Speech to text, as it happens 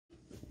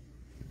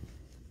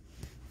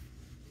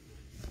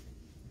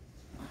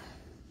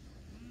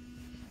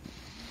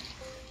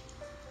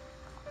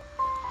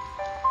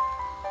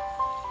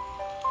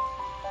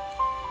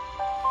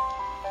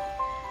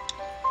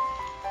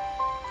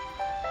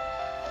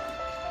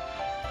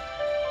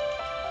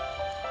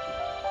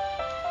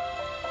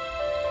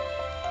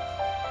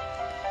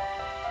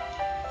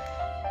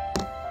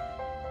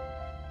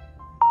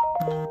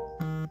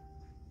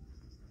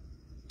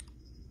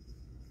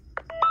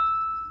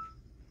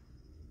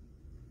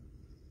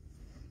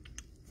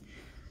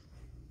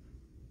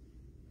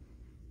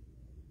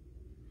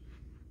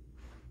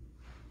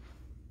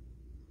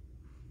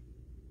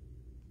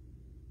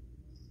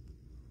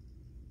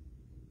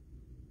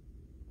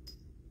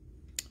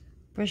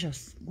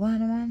Precious, go on,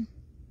 man.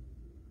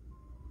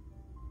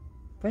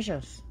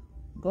 Precious,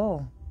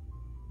 go.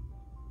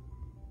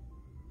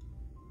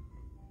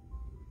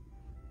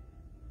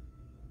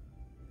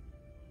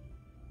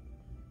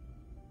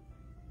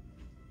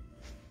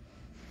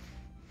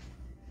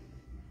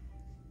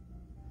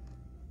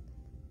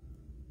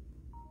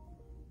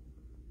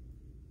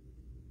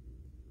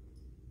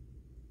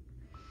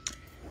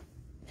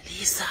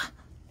 Melissa,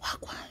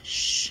 wagwan,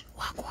 shh,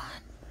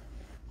 wagwan.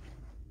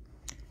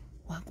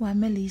 Wagwan,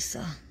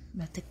 Melissa.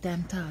 I take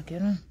time talk, you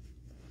know.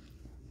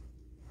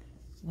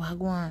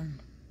 Wagwan.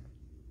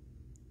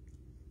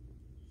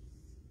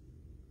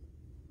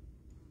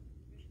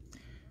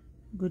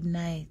 Good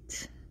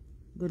night.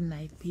 Good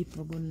night,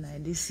 people. Good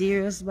night. This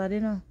serious bad, you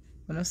know.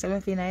 You know, some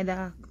of you in the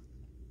dark.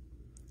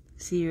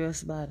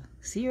 Serious bad.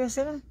 Serious,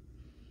 you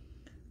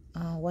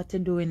know. What you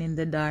doing in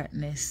the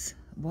darkness?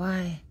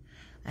 Boy,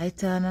 I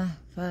turn a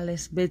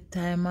flawless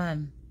bedtime,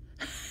 man.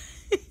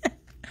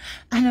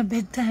 And a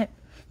bedtime.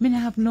 Me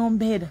not have no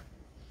bed.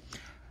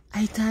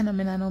 I turn a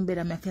me not no bed.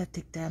 I have to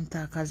take time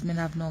talk because me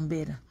not have no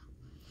bed.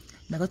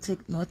 I go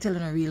tell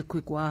you real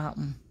quick what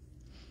happened.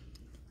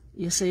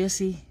 You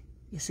see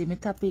my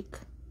topic.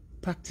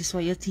 Practice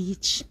what you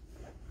teach.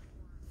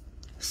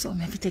 So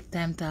me have to take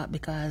time talk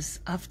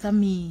because after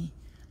me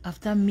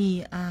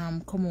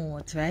come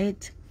out,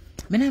 right?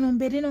 Me not no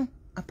bed, you know.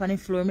 Upon the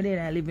floor me there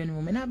in the living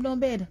room. Me not have no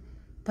bed.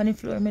 Upon the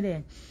floor me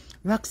there.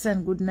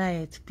 Roxanne, good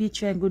night.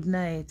 Petra, good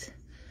night.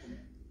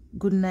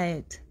 Good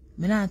night.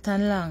 Me not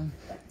turn long.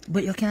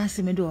 But you can't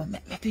see me though. Me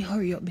have to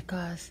hurry up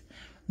because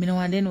me no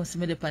want them to see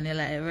me the on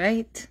live,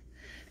 right?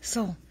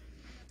 So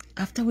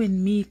after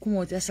when me come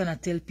out yes, and I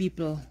tell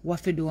people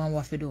what to do and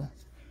what to do.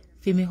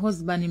 For my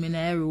husband in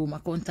my room, I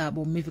can't talk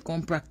about me if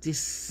come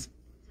practice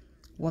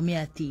what me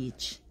I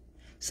teach.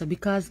 So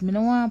because me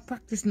no want to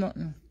practice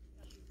nothing.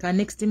 Cause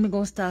next thing me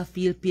gonna start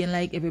feel pain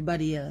like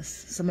everybody else.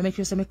 So me make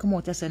sure me come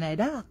out yes, and I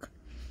dark.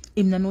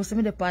 Him no know see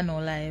me the no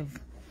live.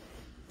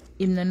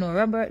 Him no know.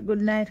 Robert,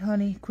 good night,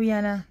 honey.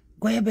 Quiana,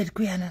 go your bed,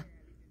 Quiana.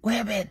 Go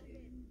your bed.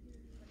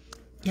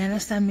 You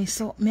understand me?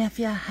 So me have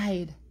to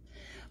hide.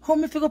 How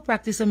me go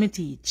practice how me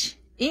teach?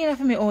 Ain't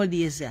for me all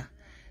days, yeah.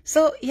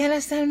 So you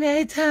understand me,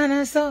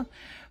 Aitana? So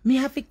me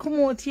have to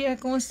come out here,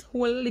 come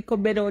hold little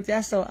bed out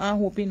here, so I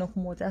hope you no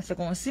come out here, so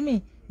come see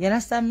me. You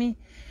understand me?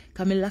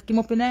 Cause me lock him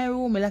up in the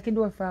room, me lock the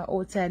door from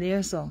outside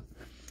here, so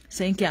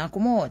he can't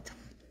come out.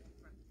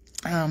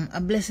 A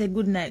blessed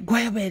good night. Go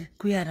your bed,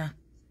 Quiana.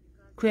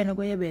 Quiana,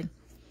 go your bed.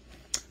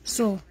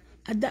 So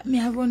at that me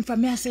I run from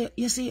me, I say,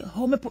 you see,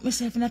 how me put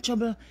myself in a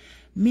trouble?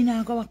 Me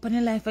not go back on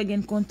the life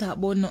again, can't talk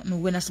about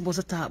nothing when I supposed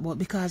to talk about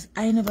because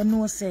I never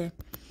know say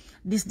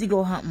this did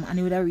go happen and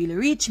it would have really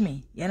reach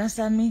me. You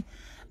understand me?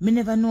 Me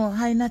never know.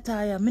 Hi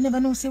Natalia. Me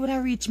never know say would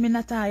have reach me,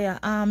 Natalia.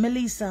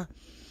 Melissa.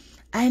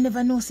 I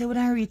never know say would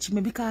have reach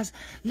me because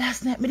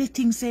last night me the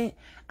thing say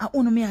I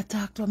only me I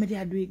talk to her, me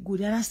they do it good.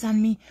 You understand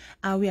me?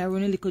 And we are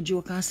running a little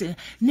joke and say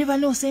never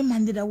know say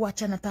man did a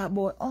watch and I talk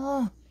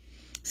about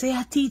say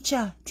a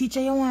teacher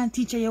you want,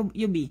 teacher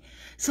you be.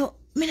 So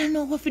me don't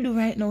know what to do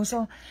right now.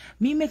 So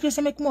me make you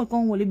say make more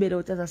come hold the bed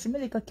out as I see me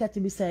like a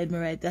cat beside me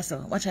right there.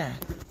 So watch her.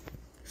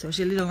 So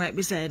she lay down right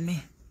beside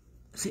me.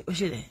 See what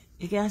she there?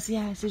 You can see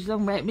her. She's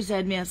down right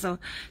beside me so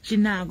she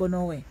not go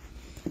nowhere.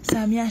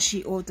 So me and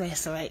she out there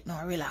so right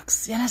now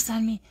relax. You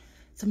understand me?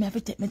 So me have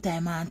to take my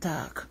time and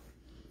talk.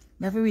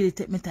 Me have to really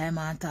take my time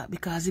and talk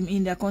because him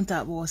in there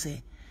contact about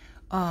say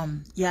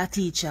you're a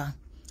teacher.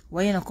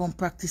 Why you not come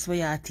practice what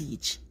you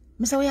teach?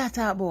 Me say what you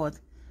talk about?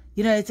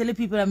 You know, I tell the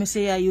people that me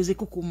say I use a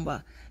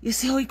cucumber. You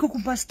see how a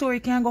cucumber story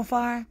can go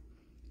far?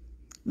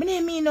 Me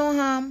never mean no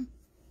harm.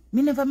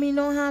 Me never mean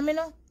no harm, you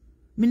know?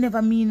 Me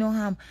never mean no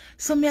harm.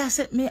 So me I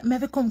said, me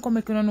have to come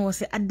make you know,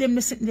 say, at them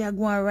they sitting there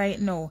going right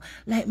now.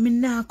 Like, me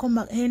now come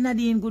back. Hey,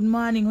 Nadine, good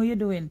morning. How you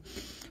doing?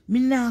 Me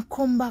now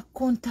come back,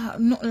 contact,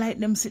 not like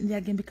them sitting there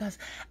again because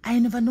I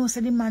never know,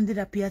 say, the man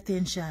did pay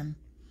attention.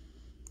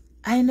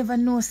 I never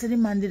know, say, the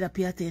man did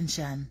pay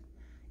attention.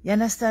 You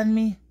understand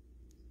me?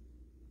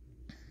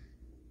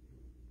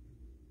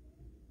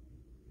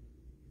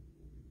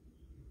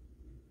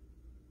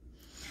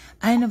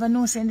 I never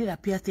know saying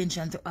that pay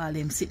attention to all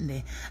them sitting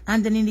there.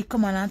 And then in the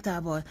come on and talk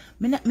about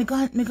me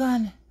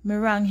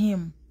rang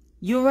him.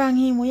 You rang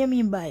him, what you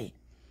mean by?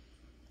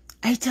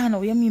 I tell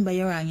what you mean by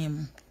you rang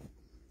him.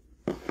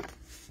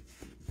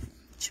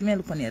 She may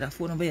look on the other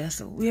phone over here,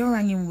 so what you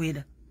rang him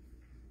with?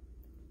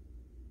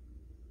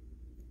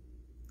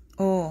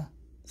 Oh,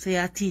 so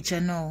you're a teacher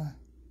now.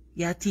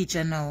 You're a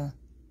teacher now.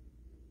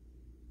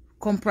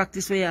 Come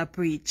practice where you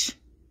preach.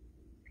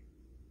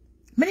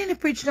 Me didn't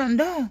preach nothing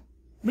though.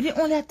 Me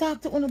the only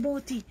talk to one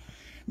about it.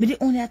 Me the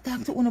only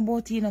talk to one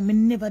about it, you know. Me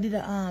never did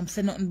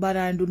say nothing bad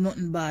and do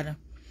nothing bad.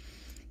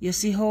 You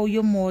see how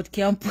your mouth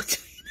can put you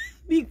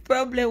in a big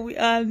problem we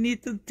all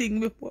need to think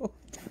before.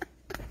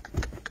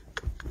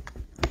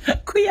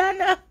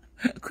 Kuyana,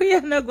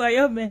 go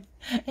your man.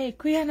 Hey,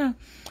 Kuyana.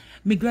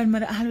 My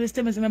grandmother always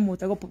tell me my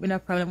mouth I go put me in a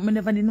problem. I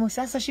never did know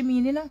that's what she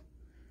mean, you know.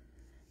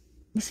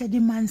 Me say the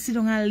man sit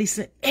down and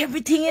listen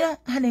everything, you know,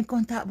 and then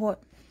come talk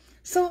about.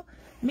 So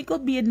Me go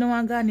bed now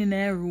and gone in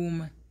a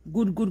room.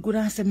 Good,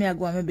 and say me I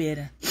go on my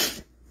bed.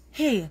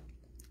 Hey,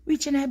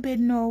 reach in my bed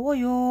now,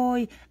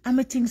 oi, and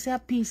me think say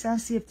peace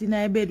and safety in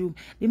my bedroom.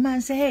 The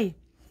man say, hey,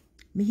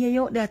 me hear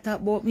you out there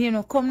talk about me, you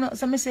know, come now.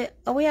 So me say,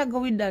 where you go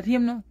with that?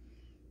 Him no.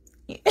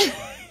 He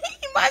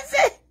man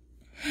say,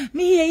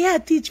 me hear you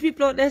teach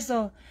people out there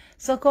so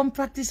come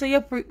practice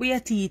where you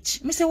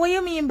teach. Me say, what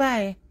you mean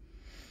by?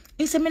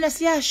 He said, me not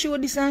see a show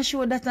this and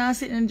show that and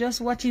sitting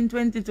just watching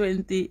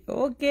 2020.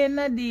 Okay,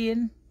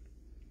 Nadine.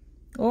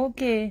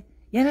 Okay.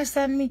 You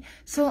understand me?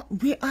 So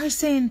we are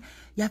saying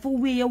you have to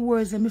weigh your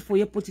words and before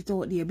you put it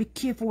out there. Be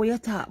careful what you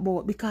talk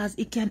about because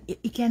it can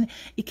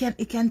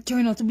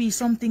turn out to be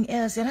something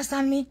else. You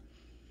understand me?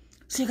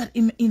 So you got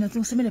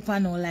to see me the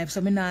pan no live, so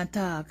me not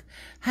talk.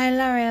 Hi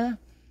Laurel.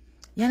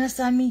 You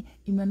understand me?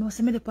 You know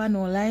see me the pan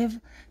no live,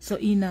 so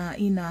he nah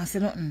say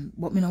nothing.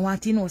 But me no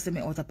want to know see me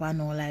out of pan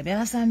no live. You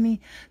understand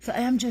me? So I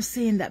am just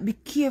saying that be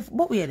careful.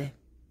 But where there?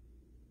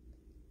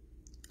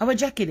 Our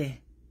Jackie there?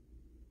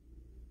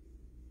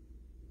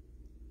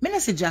 Me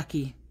not see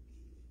Jackie.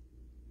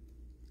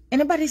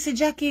 Anybody see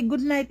Jackie? Good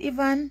night,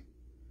 Ivan.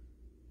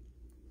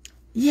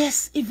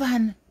 Yes,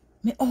 Ivan.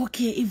 Me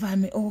okay,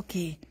 Ivan. Me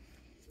okay.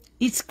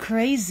 It's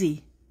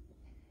crazy.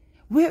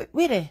 Where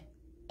there?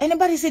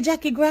 Anybody see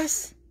Jackie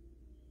Grass?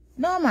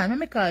 No, man. Let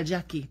me call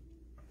Jackie.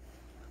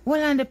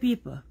 Hold on the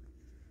people.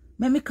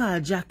 Let me call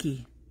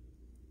Jackie.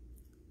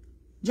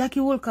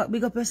 Jackie Woolcock,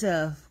 big up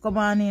yourself. Come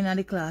on in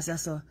the class, yeah,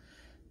 so.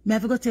 Me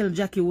have to go tell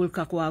Jackie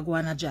Woolcock what I go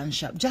on a John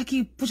shop.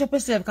 Jackie, push up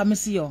yourself, come me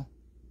see you.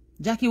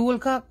 Jackie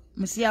Woolcock,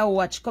 me see you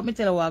watch. Come me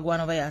tell her what I go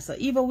on over here. So,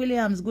 Eva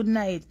Williams, good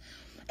night.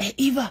 Hey,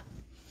 Eva.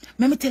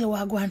 Let me tell her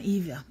what I go on,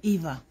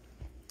 Eva.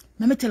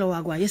 Let me tell her what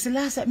I go on. You see,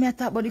 last time I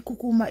talk about the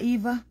cucumber,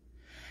 Eva.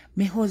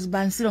 My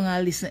husband sit down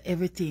and listen to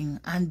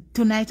everything. And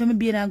tonight when I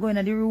be and go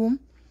in the room,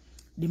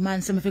 the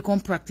man say me fi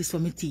come practice for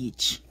me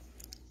teach.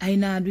 I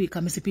not do it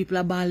because I see people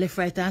are ball left,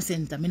 right and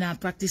center. Me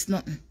not practice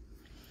nothing.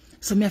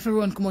 So me have to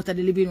run come out of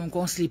the living room,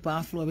 come sleep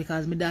on the floor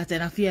because my daughter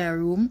in a fear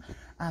room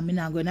and me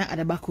not going to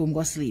the back room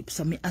go sleep.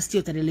 So me I stay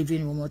out of the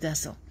living room out there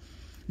so.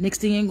 Next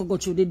thing you go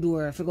through the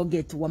door if I go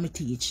get to what me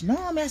teach.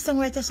 No, me a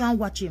songwriter so and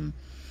watch him.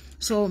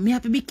 So me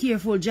have to be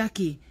careful,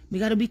 Jackie. Me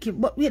gotta be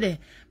careful. But wait there.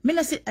 Me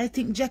not say I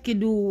think Jackie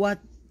do what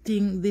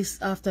thing this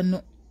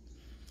afternoon.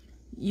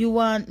 You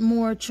want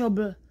more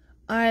trouble?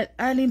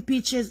 Arlene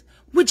Peaches.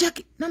 With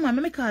Jackie. No man,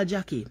 let me call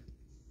Jackie.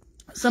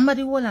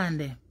 Somebody hold on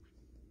there.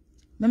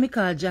 Let me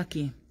call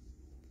Jackie.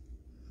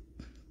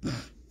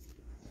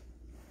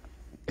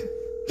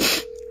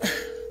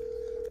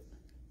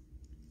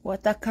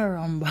 What a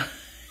caramba.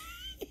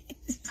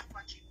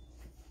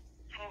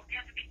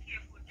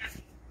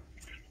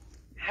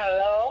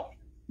 Hello?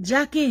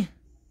 Jackie.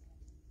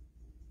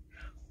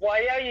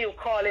 Why are you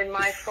calling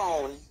my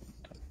phone?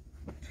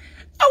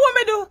 I want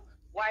me do.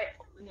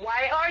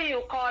 Why are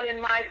you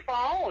calling my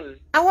phone?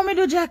 I want me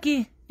do,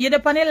 Jackie. You're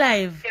up on the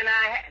live. Can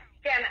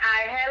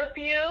I help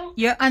you?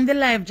 You're on the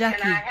live,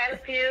 Jackie. Can I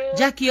help you?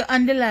 Jackie, you're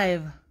on the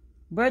live.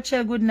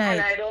 Birchell, good night.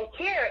 And I don't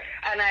care.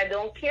 And I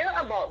don't care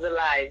about the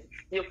live.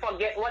 You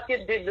forget what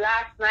you did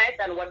last night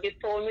and what you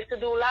told me to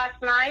do last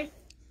night?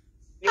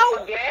 You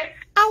forget?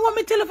 I want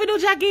me to tell you to do,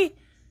 Jackie.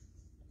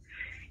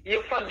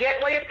 You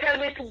forget what you tell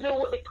me to do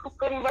with the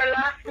cucumber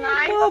last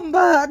night? Oh,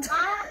 bad.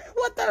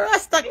 What a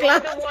rasta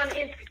class. You're the one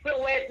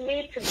influenced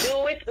me to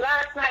do it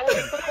last night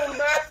with the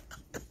cucumber.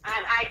 And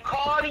I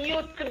called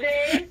you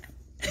today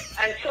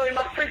and show you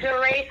my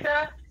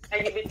refrigerator.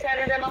 And you be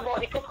telling them about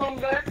the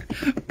cucumber.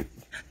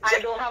 I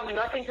don't have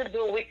nothing to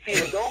do with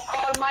you. Don't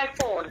call my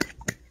phone.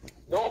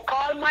 Don't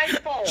call my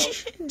phone.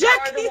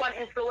 Jackie. You're the one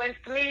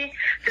influenced me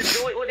to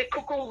do it with the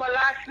cucumber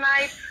last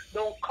night.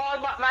 Don't call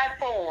my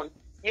phone.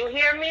 You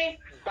hear me?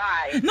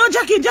 Bye. No,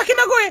 Jackie, no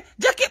go away.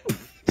 Jackie.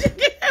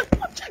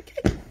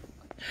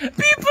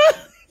 People,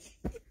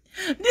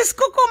 this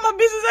cucumber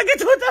business I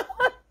get out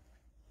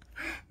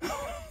of.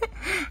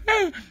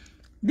 Hey,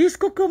 this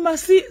cucumber,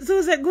 see,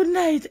 Susan, good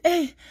night.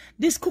 Hey,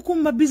 this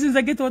cucumber business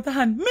I get out of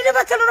hand. Me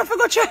never tell you if I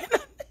go try.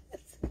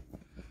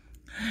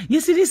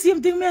 You see the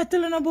same thing me I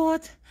telling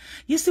about?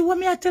 You see what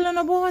me I telling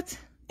about?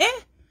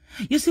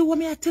 You see what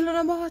me I telling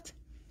about?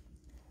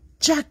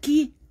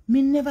 Jackie,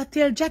 me never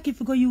tell Jackie if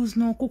you go use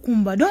no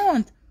cucumber.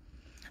 Don't.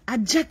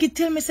 And Jackie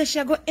tell me say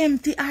she go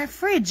empty her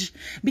fridge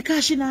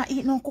because she not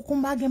eat no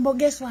cucumber again. But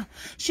guess what?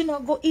 She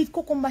not go eat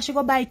cucumber, she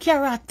go buy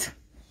carrot.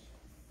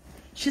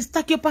 She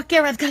stack up a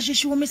carrot because she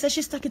show me say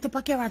she stack it up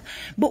a carrot.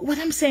 But what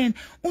I'm saying,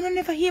 you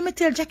never hear me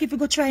tell Jackie if you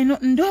go try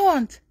nothing.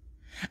 Don't.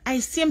 I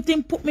same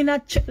thing put me in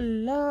a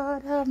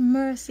Lord have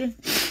mercy.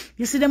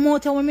 You see the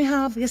motor when me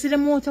have? You see the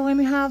motor when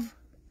me have?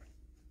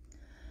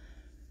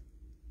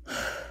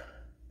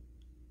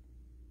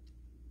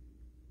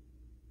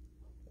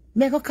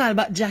 Me go call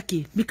back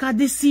Jackie because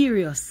they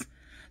serious.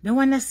 They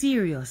wanna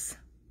serious.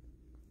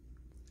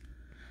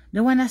 They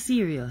wanna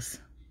serious.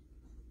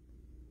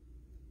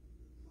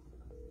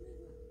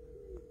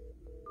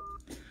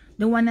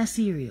 They wanna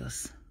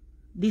serious.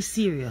 This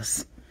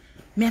serious.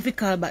 Me have to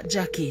call back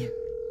Jackie.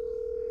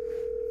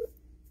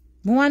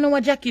 I want to know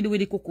what Jackie do with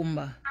the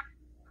cucumber.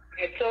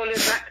 I told you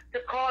not to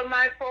call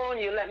my phone.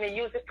 You let me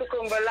use the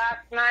cucumber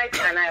last night,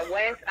 and I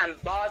went and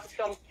bought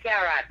some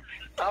carrots.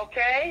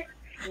 Okay?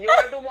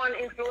 You're the one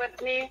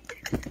influenced me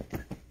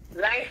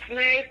last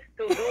night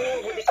to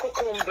do with the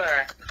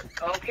cucumber.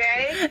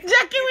 Okay?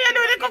 Jackie, we are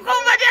doing the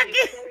cucumber,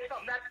 Jackie.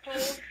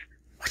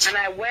 And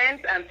I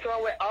went and threw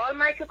away all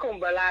my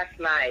cucumber last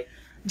night.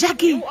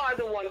 Jackie. You are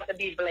the one to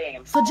be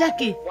blamed. So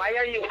Jackie. Why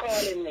are you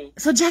calling me?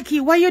 So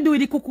Jackie, why you doing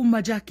the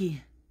cucumber,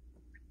 Jackie?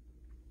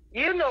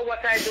 You know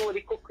what I do with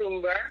the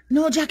cucumber.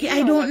 No, Jackie,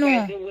 I don't know.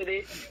 I do with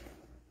it.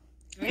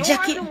 You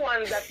Jackie. are the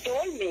one that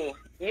told me.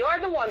 You're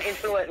the one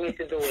influenced me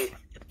to do it.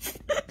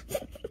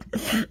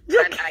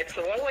 And I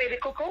throw away the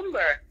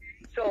cucumber.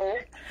 So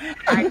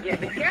I get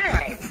the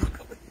carrot.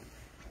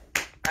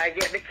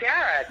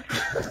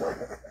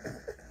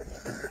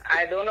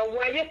 I don't know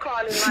why you're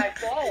calling my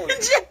phone.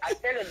 I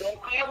tell you, don't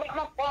call with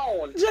my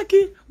phone.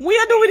 Jackie, what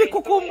you do with the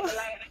cucumber?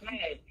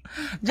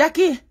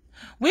 Jackie,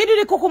 what you do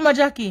with the cucumber,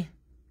 Jackie?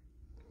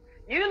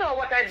 You know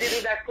what I did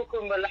with that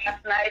cucumber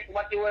last night,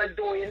 what you were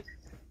doing,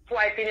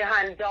 swiping your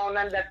hand down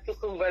on that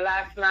cucumber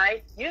last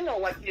night. You know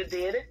what you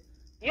did.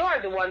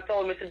 You're the one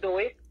told me to do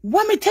it.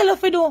 What me tell you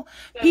if you do?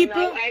 So People.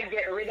 now I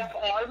get rid of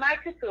all my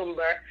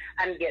cucumber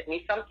and get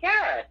me some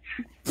carrots.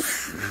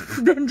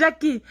 Then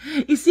Jackie,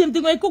 it's same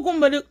thing with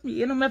cucumber.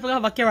 You know, I forgot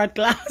have a carrot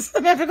class.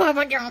 I forgot have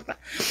a carrot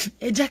class.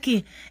 Hey,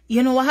 Jackie,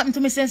 you know what happened to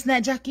me since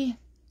night, Jackie?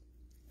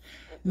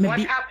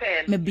 What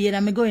happened? Me beard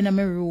and me go in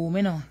my room,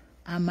 you know.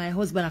 And my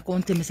husband I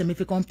come tell me, say me if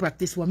you come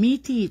practice what me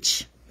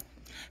teach.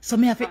 So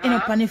me have to end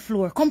up on the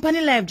floor.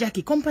 Company live,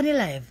 Jackie, company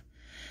live.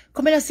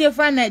 Come in and see your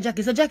friend night,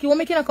 Jackie. So Jackie, what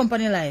making a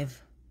company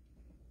live?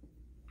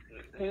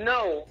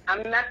 No,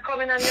 I'm not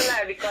coming on your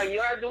live because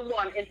you're the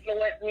one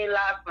influenced me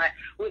last night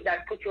with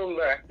that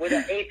cucumber, with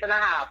an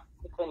 8.5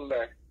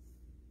 cucumber.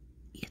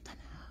 8.5.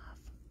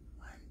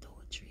 1, 2,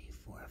 3,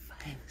 4,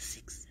 5,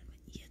 6,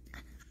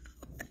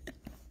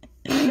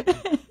 7,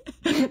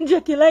 8.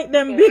 Jackie like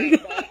them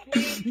big.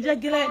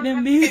 Jackie like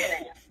them big.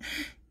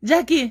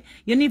 Jackie,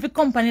 you need to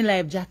company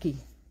live, Jackie.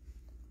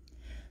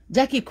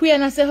 Jackie,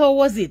 Queen, I say, how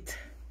was it?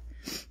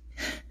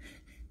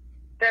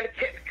 Tell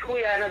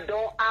Queen,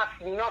 don't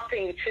ask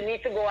nothing. She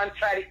needs to go and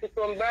try the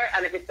cucumber,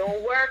 and if it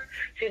don't work,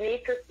 she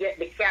needs to get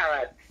the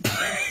carrot.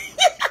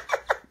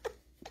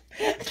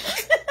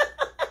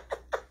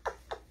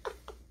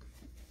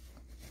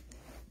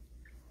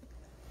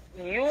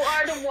 You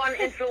are the one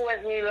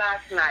influenced me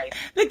last night.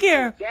 Look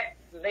here. Get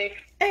this.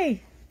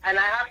 Hey. And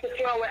I have to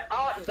throw away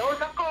all those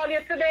that call you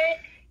today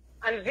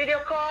and video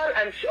call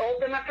and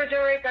open my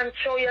refrigerator and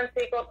show you and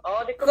take out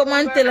all the Come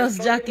and tell us,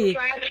 and Jackie.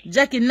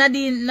 Jackie,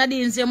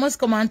 Nadine, you must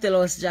come and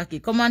tell us, Jackie.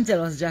 Come and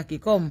tell us, Jackie.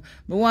 Come.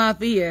 We want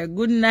to hear.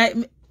 Good night,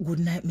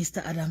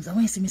 Mr. Adams. I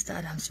want to see Mr.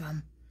 Adams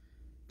from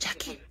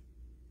Jackie.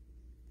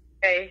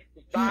 Okay,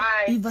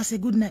 bye. Eva say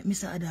good night,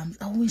 Mr. Adams.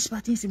 I wish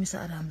to see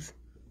Mr. Adams.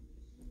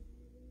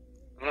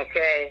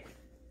 Okay.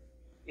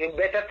 You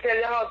better tell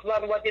your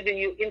husband what you do.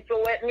 You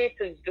influence me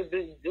to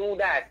do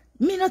that.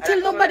 Me not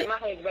tell nobody. My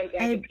husband,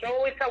 I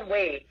throw it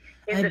away.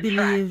 I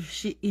believe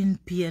she in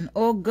pain.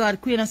 Oh God,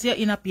 Queen, I see you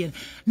in a pain.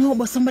 No,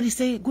 but somebody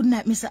say good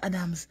night, Mr.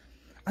 Adams.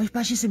 I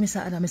wish she say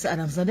Mr.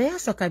 Adams. No, they are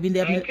so I've been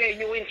there. Okay,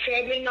 you in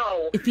trouble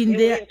now. If in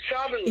there,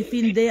 if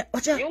in there,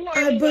 watch out.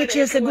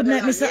 Birchie say good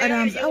night, Mr.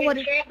 Adams. I want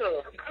it.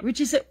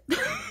 Richie say,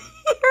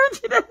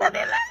 Richie the funny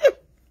life.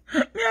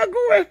 Me a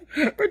go.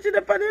 Richie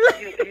the funny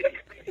life.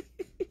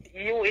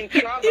 You in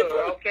trouble,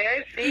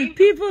 okay? See?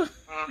 People.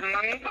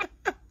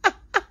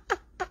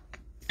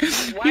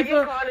 Why are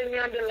you calling me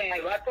on the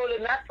line? I told you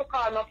not to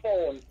call my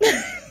phone.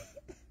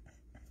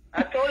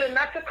 I told you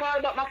not to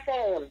call but my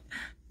phone.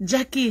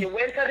 Jackie. You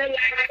went to the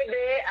line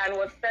today and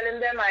was telling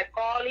them I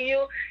call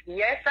you.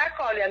 Yes, I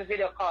call you on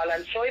video call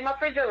and show you my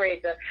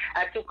refrigerator.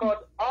 I took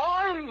out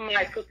all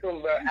my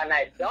cucumber and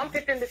I dumped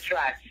it in the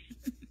trash.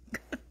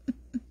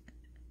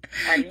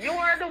 And you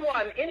are the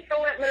one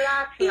influenced me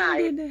last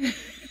night.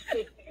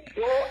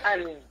 Go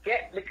and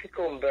get the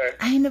cucumber.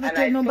 I never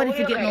tell nobody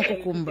to get no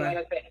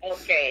cucumber.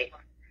 Okay.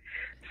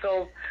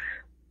 So,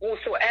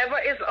 whosoever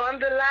is on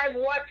the live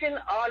watching,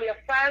 all your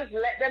fans,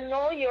 let them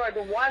know you are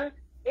the one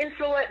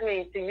influenced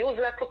me to use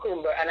that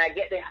cucumber, and I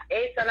get the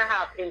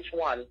 8.5-inch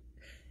one.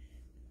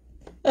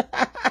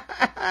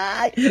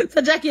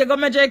 So, Jackie, you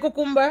gonna measure a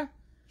cucumber?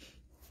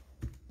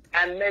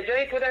 And measure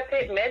it with a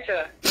tape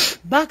measure.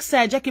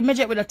 Backside, Jackie,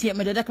 measure it with a tape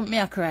measure. That can make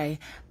me cry.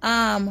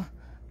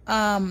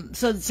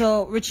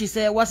 So Richie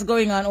said, what's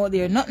going on out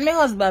there? Not my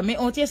husband. Me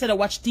out here said I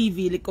watch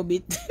TV a little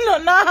bit. No,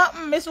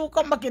 happen. Me so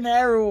come back in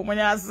the room when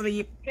you're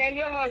asleep. Tell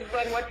your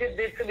husband what you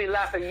did to me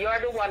laughing. You're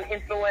the one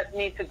influenced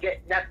me to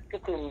get that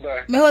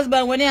cucumber. My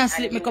husband, when you're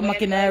asleep, me come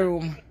back in the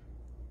room.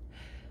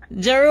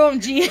 Jerome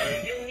G.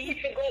 You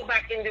need to go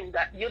back in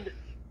that. You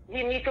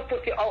need to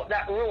put you out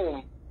that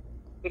room.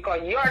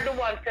 Because you're the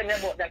one telling me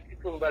about that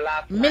cucumber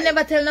last night. Me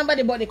never tell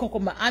nobody about the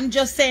cucumber. I'm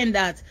just saying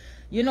that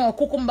You know,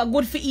 cucumber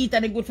good for eat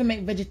and it good for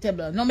make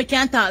vegetable. No, me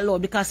can't talk loud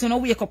because you know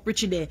wake up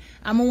Richie there.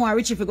 I'm want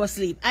Richie to go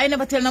sleep. I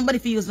never tell nobody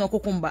to use no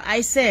cucumber.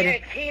 I said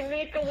yes, he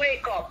needs to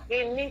wake up.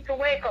 He needs to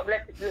wake up.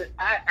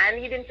 I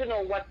need him to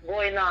know what's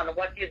going on,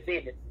 what you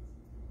did.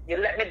 You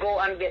let me go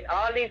and get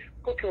all these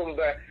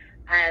cucumber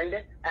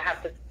and I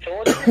have to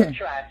throw them in the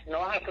trash.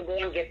 No, I have to go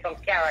and get some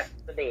carrots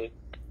today.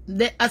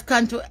 They have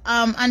come to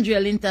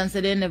Andrea Linton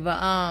said they never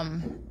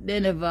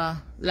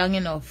long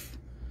enough.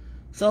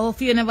 So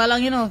if you never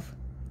long enough.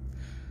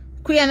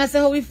 Quiana say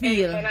how we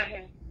feel. That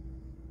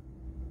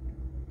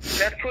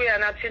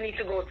Quiana, she need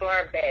to go to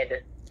her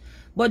bed.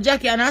 But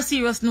Jackie, on a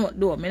serious note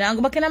though, I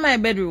go back in my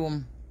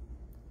bedroom.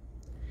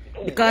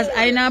 Because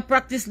I now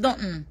practice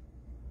nothing.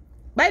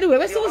 By the way,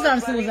 where's Susan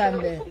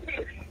there?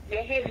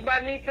 Your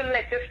husband needs to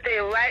let you stay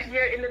right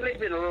here in the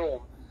living room.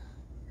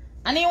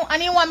 And you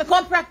want me to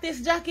come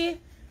practice,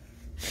 Jackie?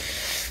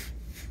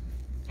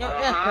 You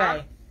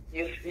cry.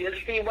 You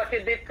see what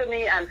you did to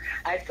me and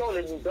I told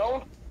him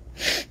don't.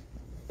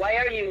 Why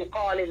are you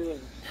calling me?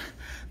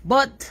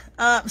 But,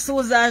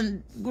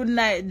 Susan, good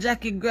night.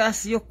 Jackie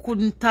Grass, you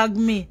couldn't tag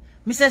me.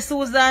 Mr.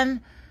 Susan,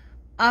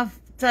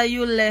 after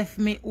you left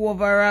me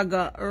over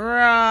Raga,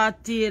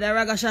 the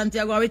Raga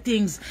Shanti, I go with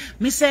things.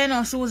 Me say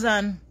no,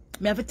 Susan.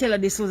 Me have to tell her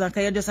this, Susan,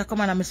 because you just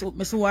come on and me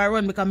so I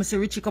run because me see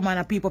Richie come on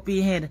and peep up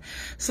in head.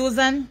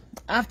 Susan,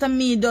 after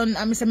me done,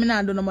 and me say me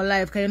not done my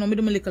life, because you know me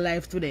do my little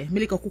life today.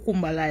 Me little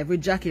cucumber life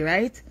with Jackie,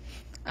 right?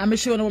 And me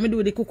show you when me do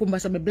with the cucumber,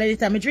 so me blend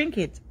it and me drink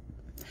it.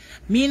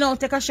 Me now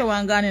take a shower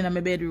and go in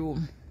my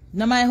bedroom.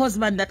 Now my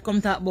husband that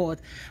come talk about.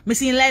 Me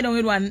see him lie down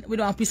with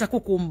one piece of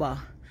cucumber.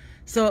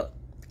 So,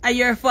 are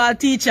your fault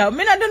teacher?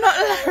 Me not do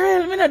nothing,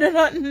 Laurel. Me not do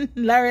nothing,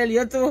 Laurel,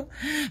 you too.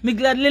 Me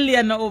glad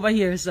Lillian not over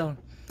here, so.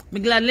 Me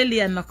glad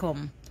Lillian not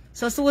come.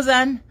 So,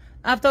 Susan,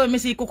 after when me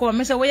see cucumber,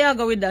 me say, where you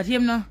go with that?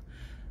 Him no?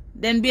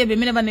 Then, baby,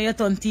 me never know your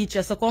turn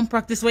teacher, so come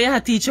practice where you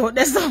have teacher out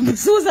there. So,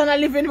 Susan, I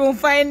live in room,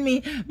 find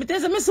me. Me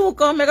tell you, me so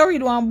come, me go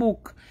read one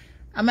book.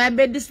 And my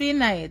bed this for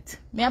night.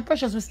 Me and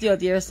Precious will stay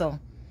out here, so.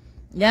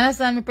 You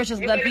understand me, Precious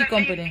got be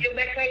company. You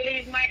better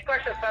leave my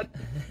Precious alone.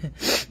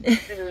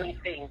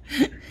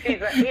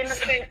 She's an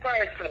innocent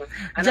person.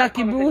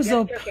 Jackie bruise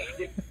up.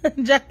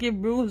 Jackie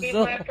bruise leave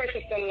up. my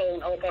Precious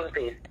alone out of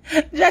this.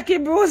 Jackie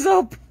bruise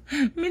up.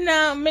 Me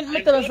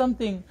tell you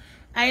something.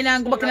 I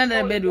now go back in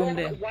the bedroom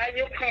there. Why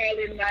you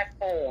calling my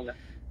phone?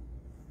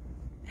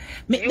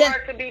 Me, You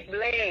are to be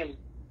blamed.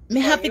 Me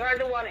happy. You're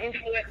the one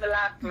influenced me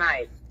last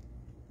night.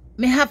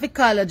 Me have to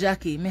call you,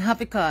 Jackie. Me have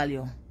to call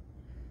you.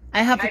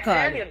 I have to call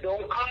I tell you. you,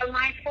 don't call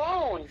my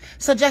phone.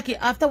 So, Jackie,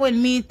 after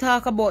when me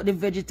talk about the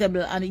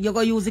vegetable and you go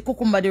use the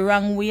cucumber the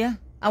wrong way,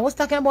 I was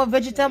talking about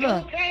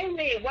vegetable. You tell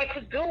me what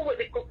to do with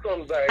the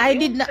cucumber. I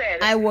did not.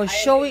 I was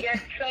showing.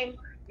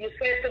 You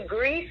said to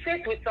grease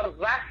it with some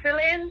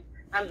Vaseline,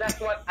 and that's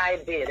what I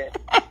did.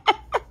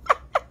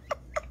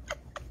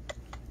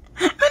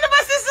 Me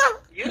never see so.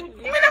 You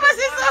never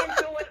see so.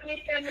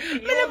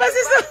 Me never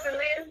see so.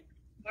 Vaseline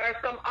or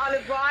some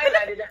olive oil.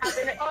 I didn't have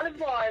any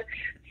olive oil,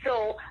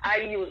 so I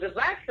used the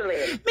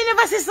Vaseline. Me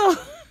never see so.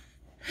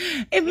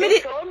 If me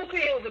You told me to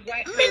use the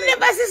Vaseline. me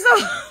never see so.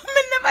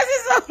 Me never see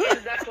so. Yes,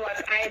 that's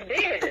what I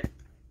did.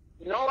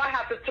 No, I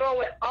have to throw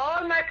away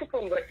all my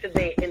cucumber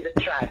today in the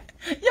trash.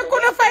 You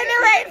couldn't find the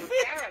right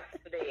fit.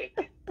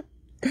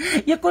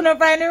 You couldn't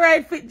find the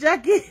right fit,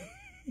 Jackie.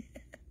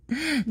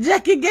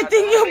 Jackie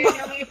getting you back.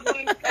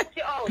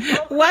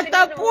 What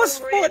a push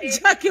foot,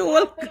 Jackie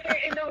will. Put her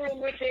in the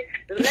room, Richie.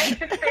 Let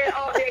her stay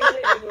out there in the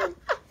living room.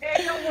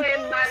 Take away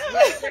my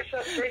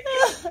precious,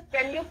 Richie.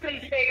 Can you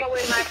please take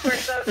away my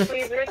precious,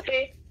 please,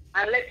 Richie?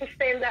 And let her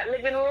stay in that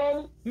living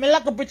room. Me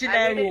like a put in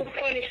that I need room. to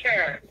furnish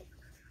her.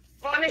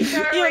 Furnish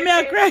her, You me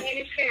a cry.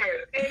 furnish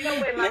her. Take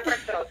away my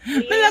precious,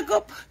 Me please. like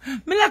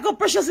up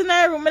Precious in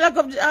her room. Me like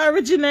up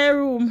Rich in her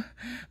room.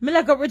 Me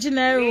like up Rich in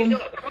her room.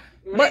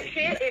 But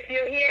Richie, if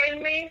you're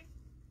hearing me,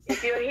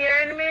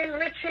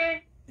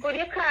 Richie, could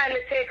you kindly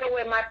take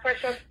away my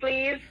precious,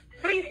 please?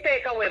 Please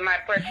take away my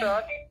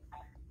precious.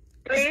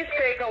 Please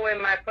take away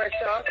my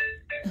precious.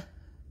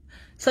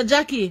 so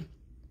Jackie,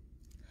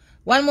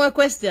 one more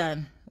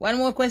question.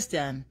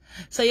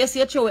 So you see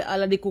you throw away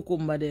all of the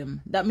cucumber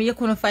them. That mean you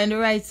couldn't find the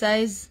right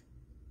size?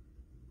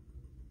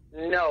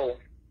 No.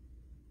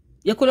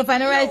 You couldn't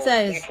find the right No.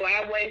 size? That's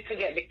why I went to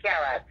get the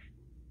carrots.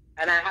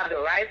 And I have the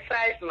right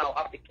size now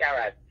of the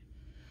carrots.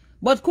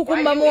 But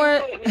cucumber Why you more.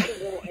 told me to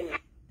go in-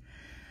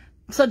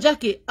 So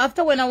Jackie,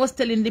 after when I was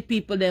telling the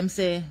people them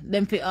say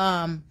them fi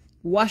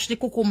wash the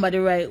cucumber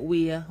the right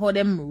way, how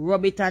them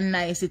rub it and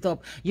nice it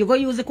up, you go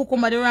use the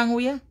cucumber the wrong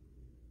way?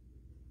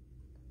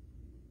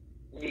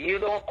 You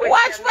don't question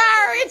Watch me.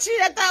 for Richie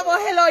that talk about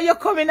hello, you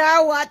coming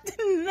or what?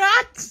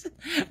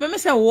 Not. Me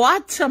say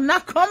what? I'm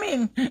not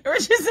coming.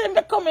 Richie say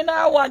me coming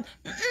or what?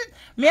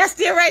 Me I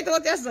stay right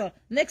out there, sir.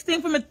 Next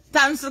thing for me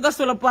dance to go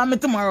swell up on me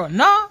tomorrow.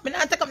 No, me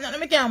not take up nothing,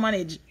 me can't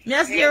manage. Me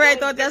I stay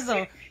right out there,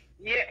 sir.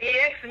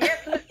 Yes,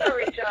 Mr.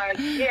 Richard.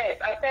 Yes,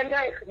 I send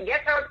her.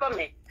 Get her for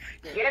me.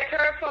 Get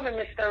her for me,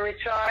 Mr.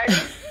 Richard.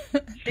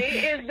 She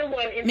is the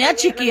one in Me a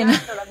chicken.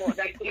 about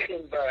that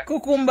cucumber.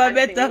 Cucumber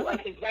better.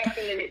 And she's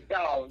rattling it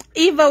down.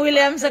 Eva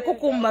Williams say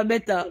cucumber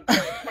better.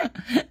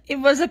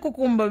 Eva say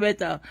cucumber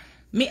better.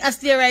 Me a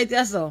stay right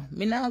here, so.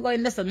 Me now go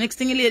in there, so. Next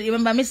thing you later,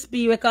 remember me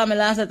speak, we call me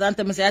last night and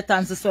tell me say I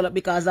dance swell up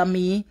because of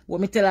me.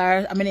 What me tell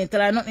her, I mean,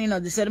 tell her nothing, you know.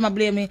 They said them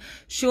blame me.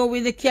 Show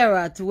with the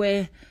carrot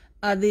where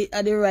at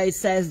the right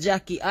size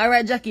Jackie.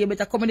 Alright, Jackie, you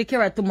better come with the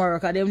carrot tomorrow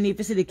because they need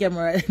to see the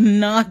camera.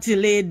 Naughty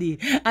lady.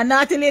 A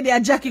naughty lady, a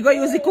Jackie go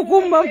use the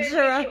cucumber,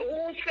 sure.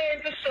 Who's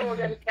saying to show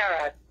them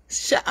carrot?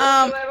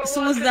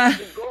 Susan.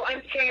 Go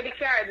and try the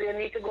carrot. They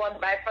need to go and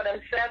buy for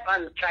themselves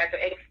and try to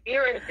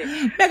experience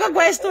it. Make a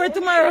go store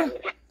tomorrow.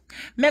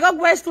 Make up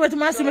west to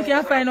tomorrow see if you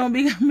can find out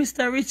big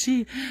Mr.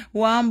 Richie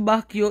one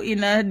back you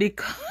in the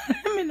car.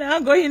 Me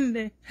not go in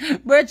there.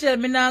 Birchel,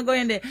 me not go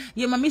in there.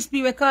 Yeah, my Miss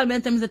P we call me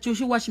and tell me that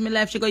she watch me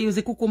live, she go use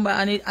the cucumber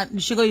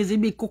and she go use the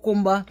big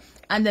cucumber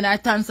and then her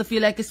tancer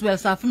feel like it's well.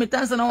 So for me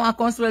tancer now I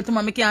come swell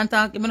tomorrow, me can't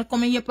talk. I'm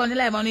come in here on the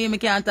live and me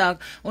can't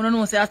talk. I don't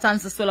know say her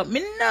tancer swell up.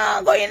 Me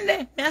not go in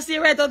there. Me I see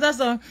right out there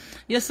so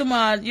you're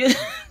smart. You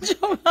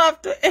don't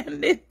have to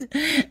end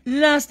it.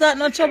 Nah, start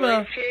no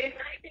trouble.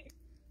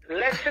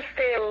 Let's just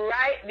stay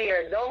right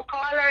there. Don't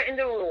call her in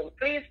the room.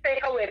 Please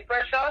take away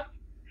Precious.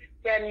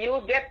 Can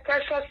you get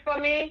Precious for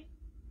me?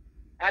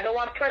 I don't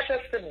want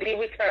Precious to be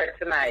with her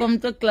tonight. Come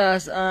to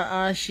class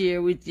and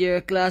share with your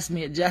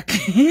classmate,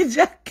 Jackie.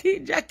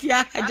 Jackie.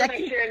 I'm not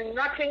sharing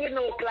nothing with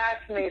no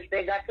classmates.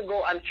 They got to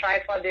go and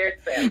try for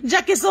themselves.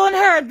 Jackie's on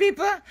her,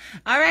 people.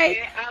 All right,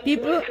 yeah, I'm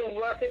people. going to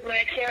work with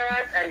my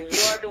carrot, and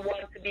you're the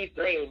one to be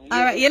blamed.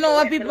 All right, you know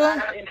what, people?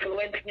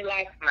 Influenced me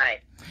last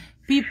night.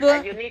 People,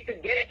 and you need to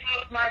get it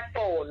off my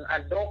phone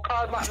and don't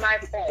call back my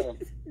phone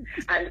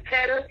and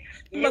tell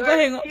your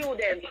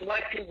students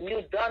what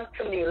you done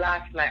to me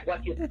last night,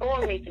 what you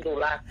told me to do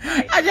last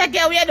night. Jackie,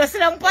 we had to sit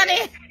down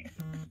funny.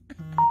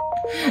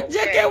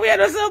 Jackie, we had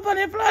to sit down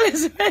funny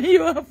flawless when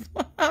you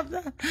have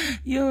that.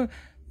 You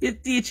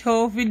teach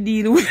how to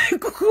deal with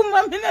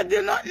cucumber. Me not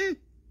do nothing.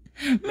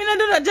 Me not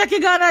do nothing. Jackie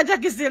gone,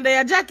 Jackie still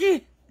there.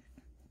 Jackie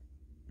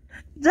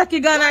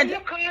gone. Why are you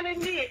calling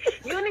me?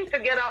 You need to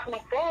get off my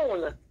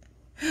phone.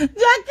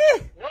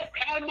 Jackie! Don't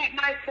call me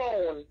my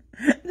phone.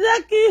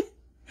 Jackie!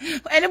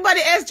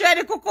 Anybody else try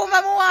the cucumber?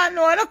 I want to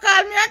know. Don't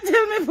call me and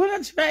tell me if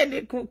you try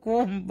the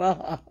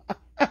cucumber.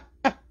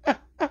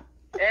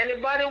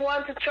 Anybody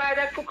want to try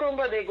that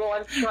cucumber? They go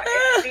and try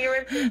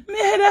experience it. Me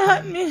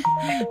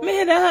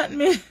head hurt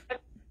me.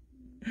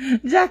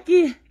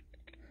 Jackie!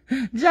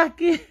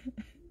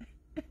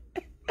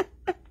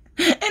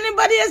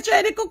 Anybody else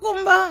try the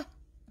cucumber?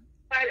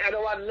 I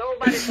don't want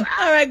nobody to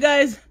ask. Alright,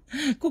 guys.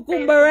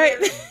 Cucumber, right?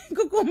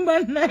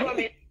 Cucumber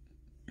night.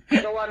 I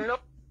don't want no.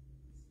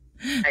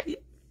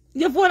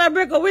 Your phone a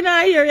break up. We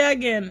not hear you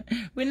again.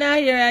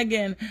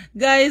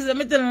 Guys, let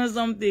me tell you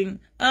something.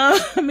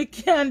 Me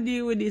can't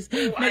deal with this.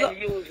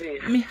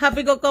 Me have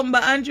to go come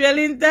back. Andrea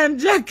Linton,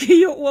 Jackie,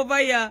 you over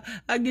here.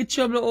 I get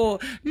trouble. Oh.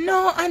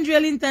 No, Andrea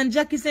Linton,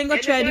 Jackie saying go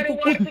try the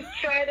cucumber. Want to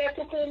try the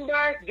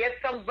cucumber? Get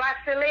some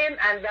Vaseline,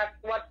 and that's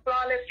what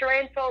Flawless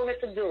Rain told me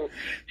to do.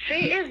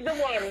 She is the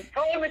one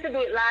told me to do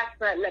it last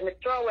night. Let me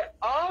throw away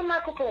all my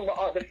cucumber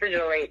out the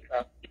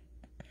refrigerator.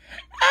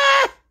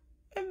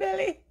 My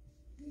belly.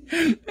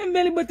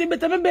 But you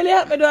better my belly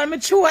help me down. Me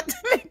throat.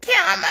 Me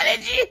can't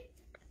manage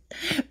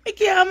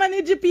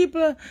it.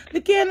 People.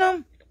 Look here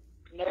now.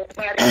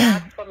 Nobody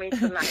asked for me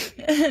tonight.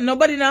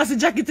 Nobody now see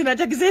Jackie tonight.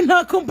 Jackie say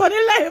no company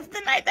life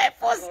tonight.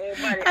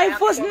 I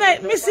first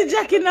night Missy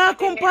Jackie now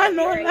company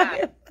no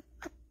life.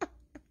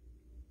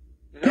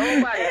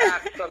 Nobody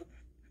asked for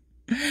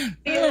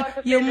me.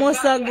 You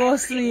must go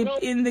sleep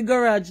in the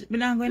garage. Me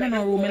not going in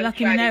no room. Me lock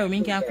him in the room.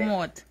 He can't come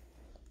out.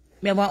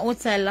 Me have an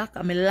outside lock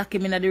and me lock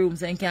him in the room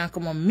so he can't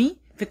come on. Me,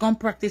 if you come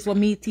practice what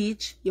me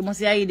teach, you must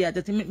be an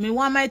idiot. Me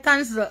want my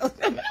tonsils.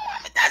 Me want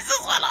my tonsils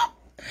swell up.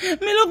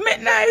 Me look me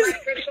nice.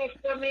 Precious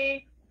for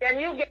me. Can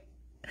you get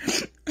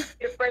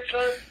the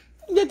precious?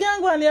 You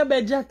can't go on your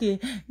bed, Jackie.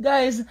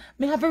 Guys,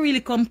 me have to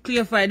really come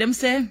clarify. Them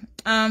say,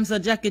 so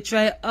Jackie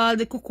try all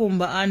the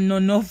cucumber and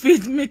none of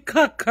it me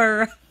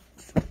cocker.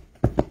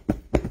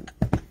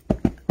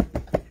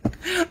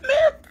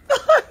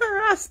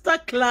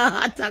 Rasta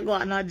clot I go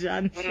on a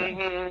Johnson.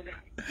 Me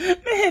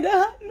head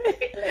hurt me.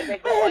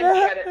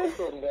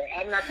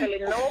 I'm not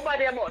telling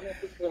nobody about the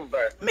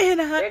cucumber. Me head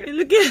hurt me.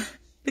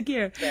 Look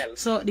here.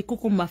 So the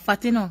cucumber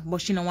fat, you know,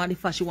 but she don't want the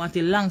fat. She want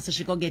it long, so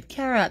she go get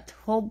carrot.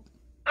 Hope.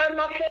 I'm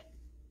not.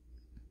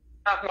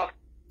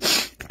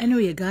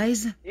 Anyway,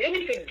 guys. You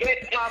need to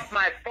get off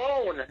my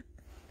phone.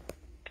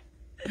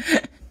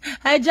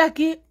 Hi,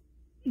 Jackie.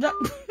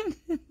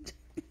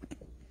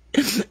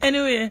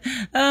 Anyway,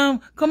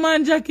 come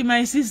on, Jackie,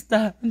 my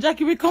sister.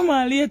 Jackie, we come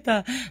on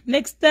later.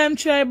 Next time,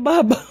 try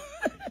Bob.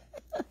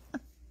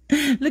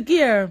 Look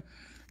here,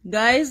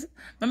 guys.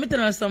 Let me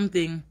tell you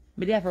something.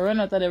 But they have to run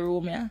out of the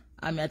room, yeah.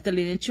 I'm telling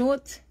you the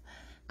truth.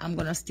 I'm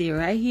gonna stay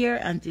right here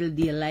until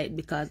daylight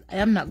because I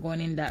am not going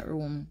in that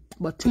room.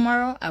 But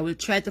tomorrow, I will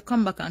try to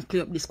come back and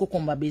clear up this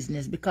cucumber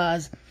business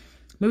because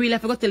me really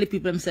have to tell the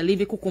people, say, leave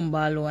the cucumber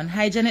alone.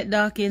 Hi, Janet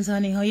Dawkins,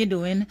 honey, how you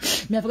doing?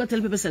 Me have to tell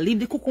people, say,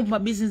 leave the cucumber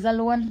business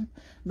alone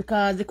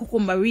because the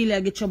cucumber really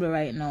get trouble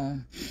right now.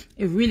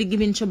 It really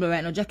giving trouble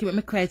right now. Jackie, make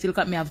me cry to look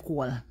at me have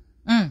cold.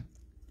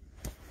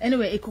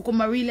 Anyway, the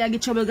cucumber really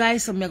get trouble,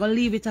 guys, so I'm going to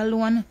leave it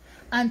alone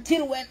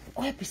until when...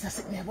 Oh, I pissed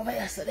sick me up over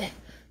yesterday.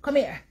 Come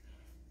here.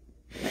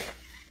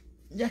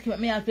 Jackie,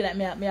 me I feel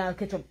like me I'll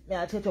catch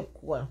up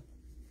cold.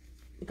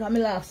 Because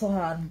me laugh so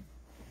hard.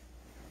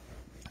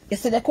 You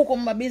see the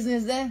cucumber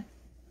business there?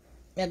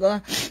 I'm going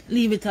to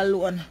leave it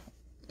alone.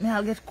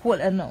 I'll get cold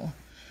now.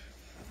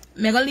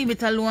 I'm going to leave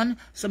it alone.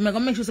 So I'm going to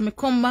make sure I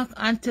come back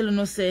and tell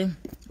you, say,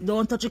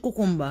 don't touch the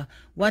cucumber.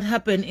 What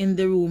happened in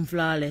the room,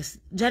 Flawless?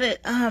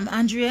 Janet,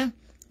 Andrea,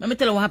 let me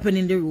tell you what happened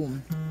in the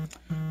room.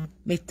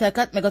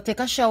 I go take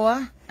a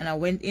shower and I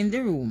went in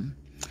the room.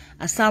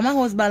 I saw my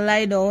husband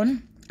lie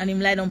down and him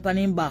lie down on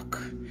him back.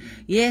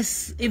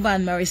 Yes,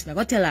 Yvonne Maris, I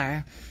go tell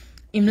her.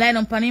 Him lie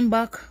down on him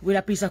back with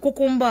a piece of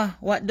cucumber.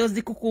 What does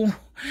the cucumber?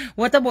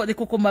 What about the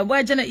cucumber?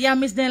 Boy, Janet, yeah,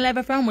 miss them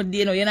live from with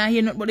you know, you're not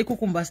hearing nothing about the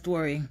cucumber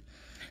story.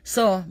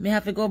 So, me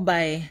have to go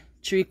buy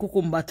 3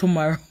 cucumber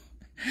tomorrow.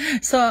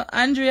 So,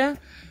 Andrea,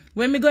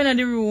 when me go in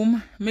the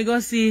room, me go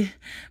see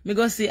my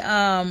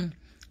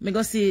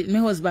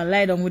husband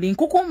lie down with him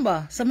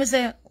cucumber. So me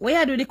say, where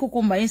you do the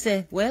cucumber? He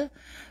say, well,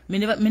 me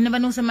never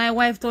know say my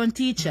wife turn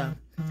teacher.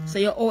 So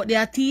you out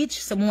there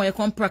teach, so more you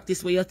come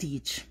practice where you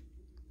teach.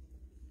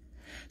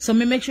 So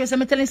me make sure say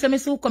me tell him say me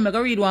so come I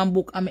go read one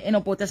book and me end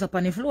up out this up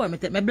on the floor. Me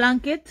take my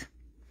blanket,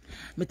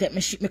 me take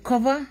me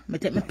cover, me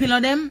take my pillow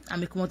them, and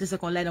me come out this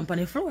come lie down on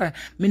the floor.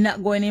 Me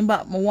not going in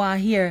back, me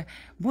want hear.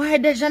 Boy,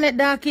 the Janet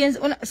Dawkins,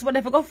 so what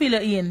if I go fill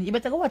it in? You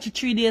better go watch it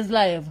 3 days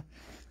live.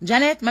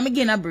 Janet, let me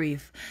give a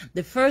brief.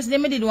 The first day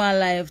me did one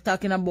live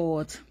talking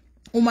about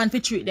woman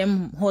to treat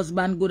them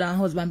husband good and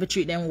husband to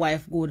treat them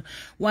wife good.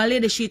 One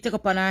lady she take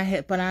up on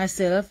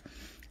herself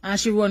and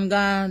she run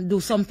go do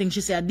something.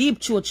 She say a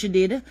deep throat she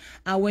did,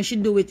 and when she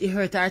do it, it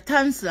hurt her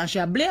tonsil and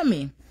she blame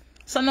me.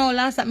 So now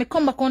last time me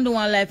come back on the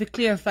one live to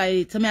clarify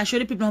it. So me I show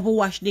the people how to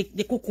wash the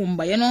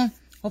cucumber, you know?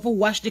 How to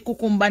wash the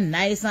cucumber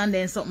nice and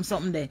then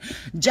something there.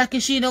 Jackie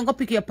she don't go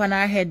pick it up on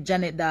her head,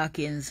 Janet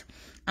Dawkins.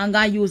 And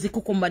gonna use the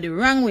cucumber the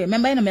wrong way.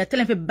 Remember, you know, me I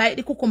tell him to bite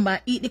the cucumber,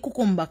 eat the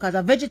cucumber, cause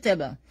a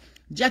vegetable.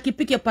 Jackie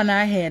pick up on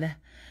her head.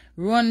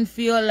 Run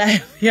for your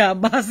life. Yeah,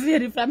 boss,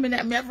 if I mean,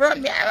 me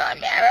run.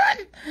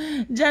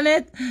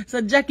 Janet,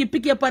 so Jackie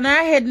pick up on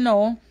her head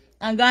now,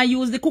 and gonna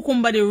use the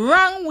cucumber the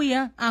wrong way,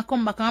 and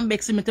come back and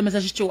beg me to me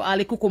say she throw all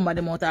the cucumber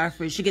them out of her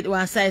fridge. She get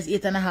one size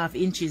 8.5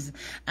 inches,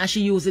 and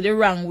she use it the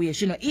wrong way.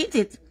 She not eat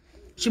it.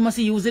 She must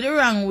use it the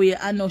wrong way,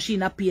 and now she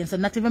not pain. So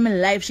not even my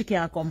life she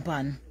can't come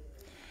on.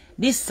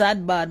 This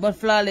sad bad, but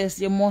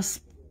Flawless, you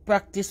must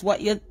practice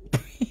what you...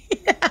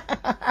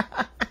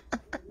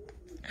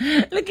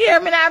 Look here,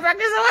 me not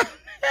practice what...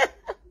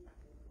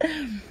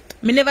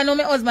 Me never know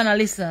my husband a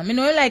listen. Me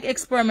know he like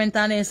experiment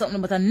and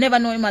something, but I never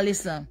know him a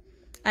listen.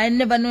 I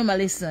never know him a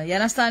listen. You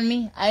understand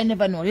me? I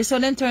never know. This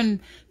one then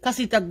turn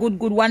Casita good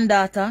one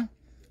daughter.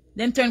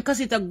 Then turn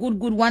Casita good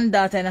one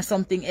daughter and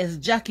something else.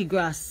 Jackie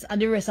Grass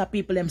and the rest of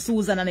people, them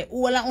Susan and the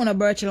whole of Una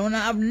Birchall. I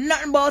have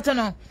nothing about her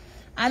now.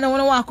 I don't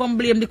want to come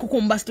blame the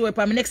cucumber story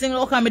for me. Next thing,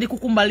 look at me, the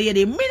cucumber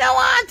lady. Me don't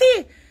want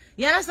it.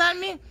 You understand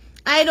me?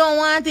 I don't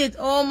want it.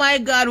 Oh my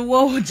God.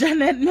 Whoa,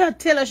 Janet. Me I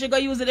tell her she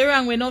gonna use it the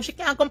wrong way. No, she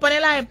can't come on the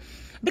live.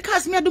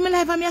 Because me I do my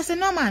live and me I say,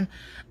 no man.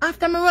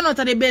 After me run out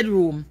of the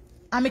bedroom,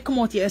 and me come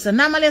out here, so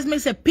normally as me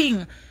say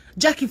ping.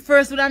 Jackie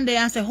first would and there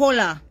and say,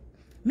 hola.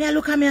 Me I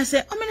look at me and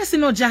say, oh, me not see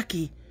no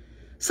Jackie.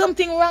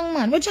 Something wrong,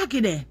 man. Where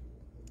Jackie there?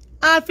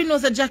 Alfie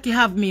knows that Jackie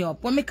have me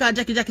up. When me call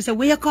Jackie, Jackie say,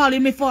 what you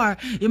calling me for?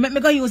 You make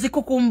me go use the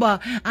cucumber.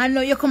 I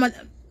know you come and...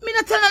 Me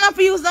not telling her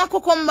to use no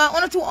cucumber.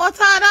 On too hot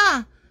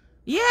harder.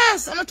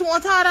 Yes, on too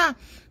hot harder.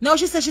 Now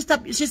she said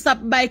she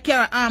stopped buy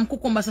carrot,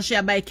 cucumber, so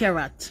she buy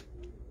carrot.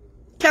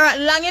 Carrot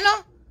long, you know?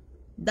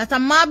 That's a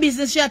my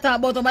business she talk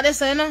about over there,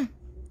 so you know?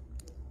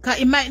 Cause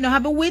it might not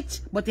have a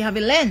width, but it have a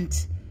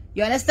length.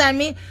 You understand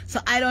me? So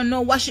I don't know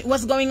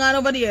what's going on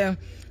over there.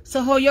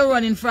 So how you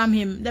running from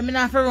him? Then me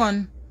not have to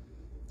run.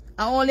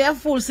 I only have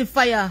full see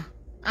fire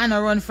and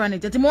I run from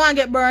it. You want to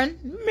get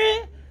burned?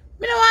 Me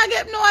don't want to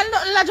get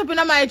nothing lodge up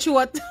in my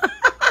throat.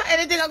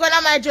 Anything I go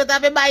in my throat, I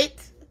have a bite.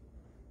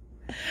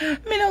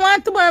 Me don't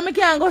want to burn, me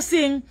can't go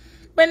sing.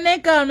 When they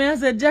call me, I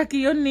said, Jackie,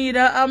 you need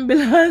an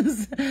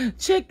ambulance.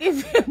 Check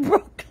if you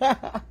broke.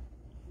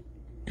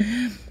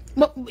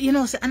 But, you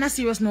know, on a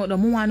serious note, the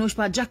more I know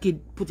about Jackie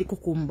put the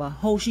cucumber,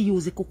 how she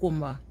use the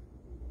cucumber.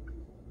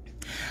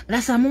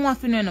 That's all I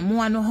want to know.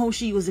 More I know how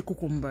she use the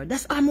cucumber.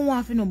 That's all I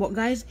want to know. But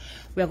guys,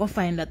 we are going to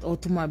find that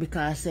out tomorrow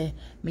because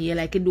me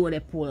like to do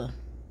the pull.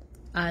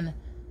 And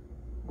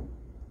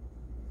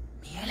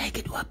me like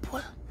to do a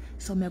pull.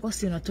 So me go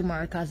see you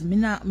tomorrow because me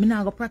not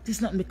go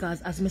practice nothing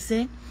because as me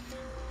say,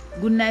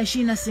 good night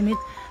Sheena Smith.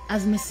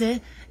 As me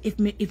say, if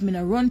me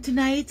not run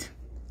tonight,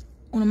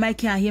 you might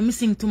can't hear me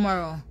sing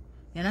tomorrow.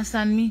 You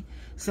understand me?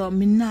 So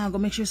me now go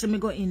make sure so me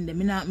go in there.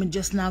 Me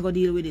just now go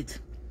deal with it.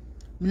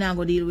 me not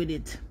go deal with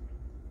it.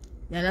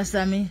 You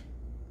understand me?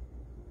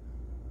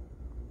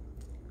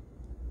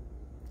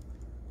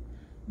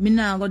 Me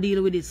not go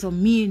deal with it, so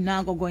me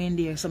not go in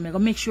there. So me go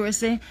make sure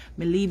say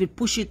me leave it,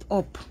 push it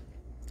up.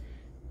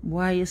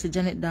 Why you say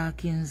Janet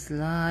Dawkins,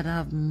 Lord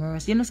have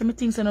mercy. You know, some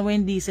things are not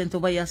indecent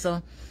over here,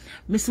 so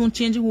me soon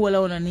change the whole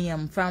of the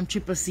name from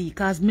Triple C,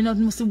 cause me not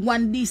must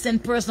one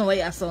decent person over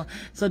here, so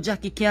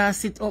Jackie can't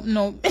sit up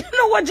now. I don't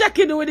know what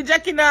Jackie do with it.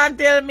 Jackie not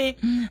tell me.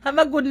 Have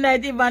a good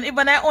night, Ivan.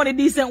 Ivan, I only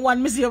decent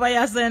one, me see over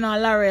here, so you know,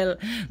 Laurel.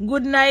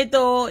 Good night,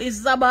 oh, it's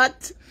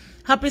Sabbath.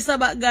 Happy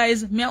Sabbath,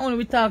 guys. Me only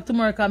we talk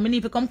tomorrow, cause me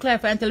need to come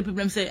clarify and tell people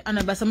them say,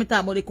 Annabelle, so me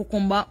talk about the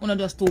cucumber, not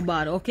just too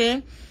bad,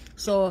 okay?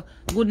 So,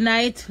 good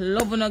night.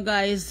 Love you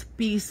guys.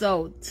 Peace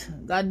out.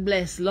 God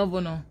bless. Love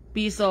you.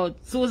 Peace out.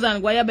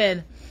 Susan, go to your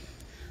bed.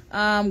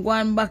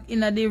 Going back in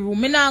the room.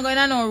 Me not going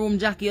in no room,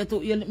 Jackie.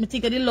 Me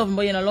think you love me,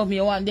 but you don't love me.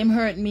 You want them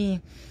hurt me.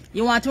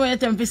 You want to tell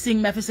them to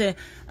sing me. If you say,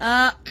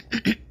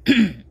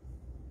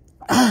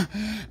 me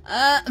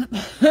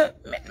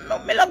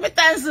love me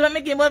times when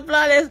me give out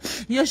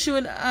flawless. You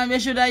should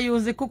have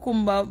used the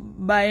cucumber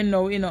by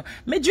now, you know.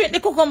 Me drink the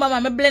cucumber,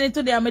 man. Me blend it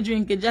today and me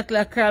drink it. Jack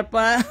like crap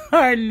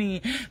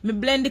honey. Me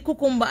blend the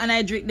cucumber and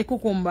I drink the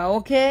cucumber.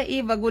 Okay?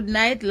 Eva, good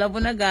night. Love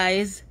you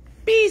guys.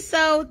 Peace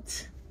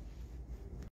out.